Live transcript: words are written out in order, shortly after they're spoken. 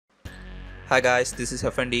Hi guys, this is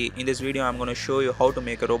FND. In this video I'm going to show you how to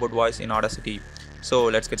make a robot voice in Audacity. So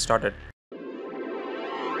let's get started.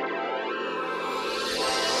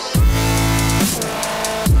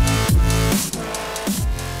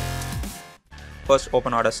 First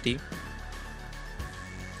open Audacity.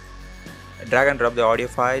 Drag and drop the audio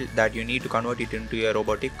file that you need to convert it into a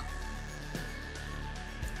robotic.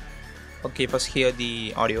 Okay, first hear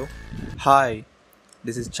the audio. Hi,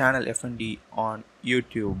 this is channel FND on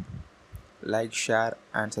YouTube. Like, share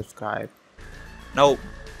and subscribe. Now,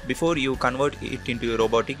 before you convert it into a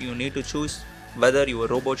robotic, you need to choose whether your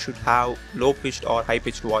robot should have low-pitched or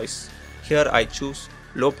high-pitched voice. Here I choose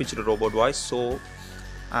low-pitched robot voice, so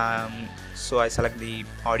I select the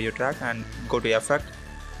audio track and go to effect,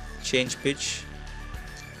 change pitch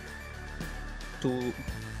to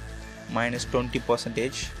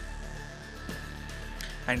 -20%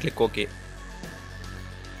 and click OK.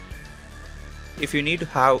 If you need to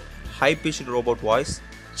have high-pitched robot voice,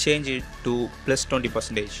 change it to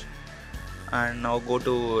 +20%, and now go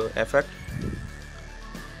to effect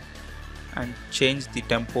and change the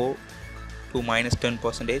tempo to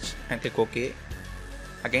 -10% and click OK.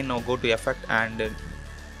 Again, now go to effect and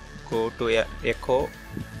go to echo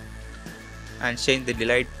and change the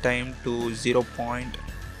delay time to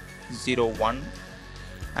 0.01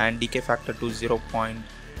 and decay factor to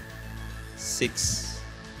 0.6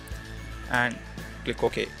 and click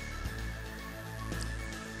OK.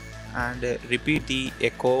 And repeat the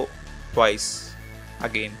echo twice.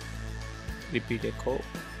 Again repeat echo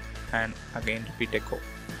and again repeat echo.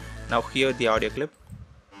 Now hear the audio clip.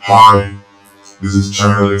 Hi, this is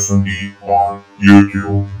channel FND on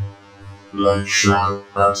YouTube. Like, share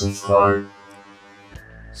and subscribe.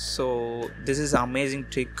 So this is an amazing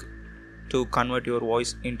trick to convert your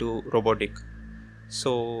voice into robotic.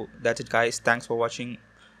 So that's it guys, thanks for watching.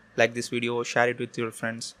 Like this video, share it with your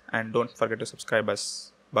friends, and don't forget to subscribe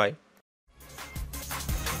us. Bye.